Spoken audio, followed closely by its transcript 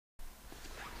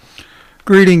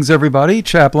Greetings, everybody.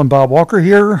 Chaplain Bob Walker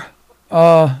here.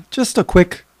 Just a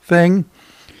quick thing.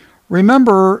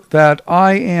 Remember that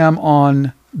I am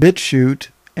on BitChute,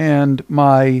 and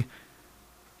my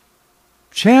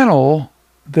channel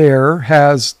there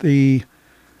has the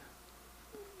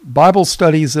Bible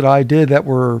studies that I did that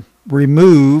were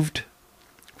removed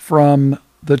from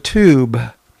the tube.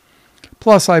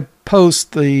 Plus, I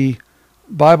post the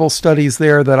Bible studies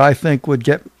there that I think would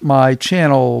get my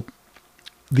channel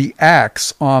the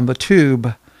axe on the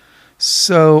tube.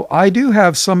 So I do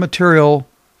have some material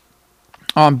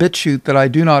on BitChute that I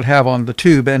do not have on the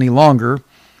tube any longer.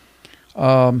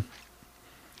 I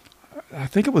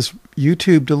think it was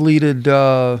YouTube deleted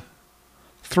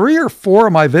 3 or 4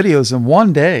 of my videos in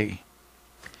one day.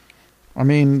 I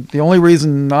mean, the only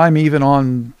reason I'm even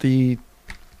on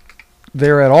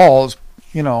there at all is,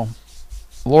 the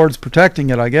Lord's protecting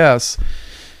it, I guess.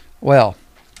 Well,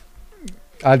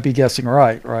 I'd be guessing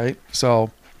right?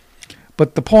 So,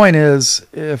 but the point is,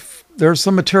 if there's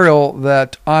some material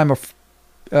that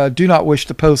do not wish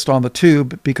to post on the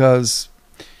tube because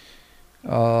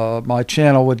my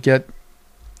channel would get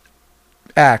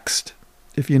axed,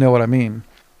 if you know what I mean,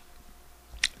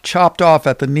 chopped off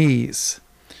at the knees.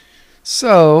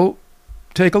 So,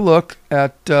 take a look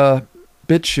at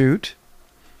BitChute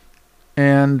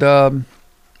and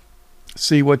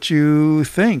see what you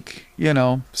think,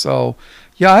 So,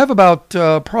 yeah, I have about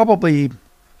probably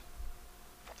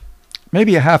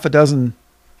maybe a half a dozen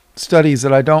studies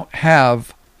that I don't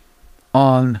have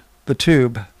on the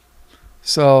tube.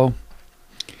 So,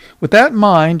 with that in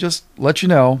mind, just let you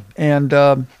know. And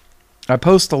I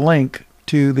post a link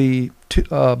to the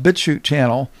BitChute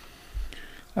channel.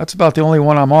 That's about the only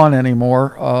one I'm on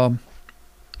anymore.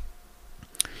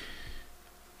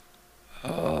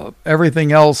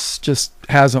 Everything else just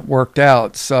hasn't worked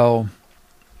out. So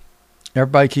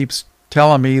everybody keeps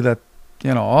telling me that,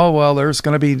 oh, well, there's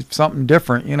going to be something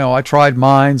different. I tried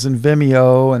Minds and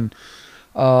Vimeo and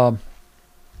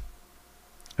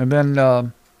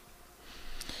then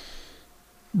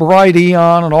Bright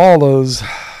Eon and all those.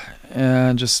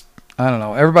 And just, I don't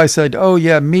know. Everybody said, oh,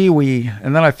 yeah, MeWe.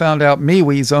 And then I found out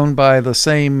MeWe's owned by the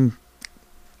same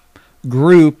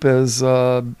group as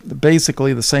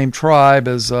basically the same tribe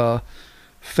as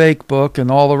Fakebook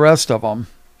and all the rest of them.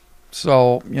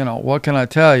 So, what can I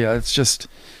tell you? It's just,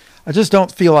 I just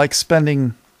don't feel like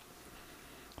spending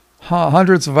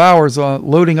hundreds of hours on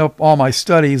loading up all my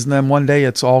studies and then one day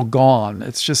it's all gone.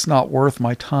 It's just not worth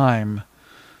my time.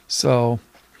 So,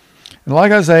 and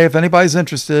like I say, if anybody's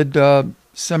interested,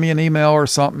 send me an email or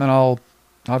something, and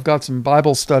I've got some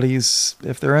Bible studies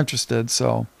if they're interested.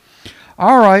 So,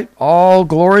 all right, all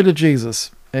glory to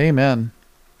Jesus. Amen.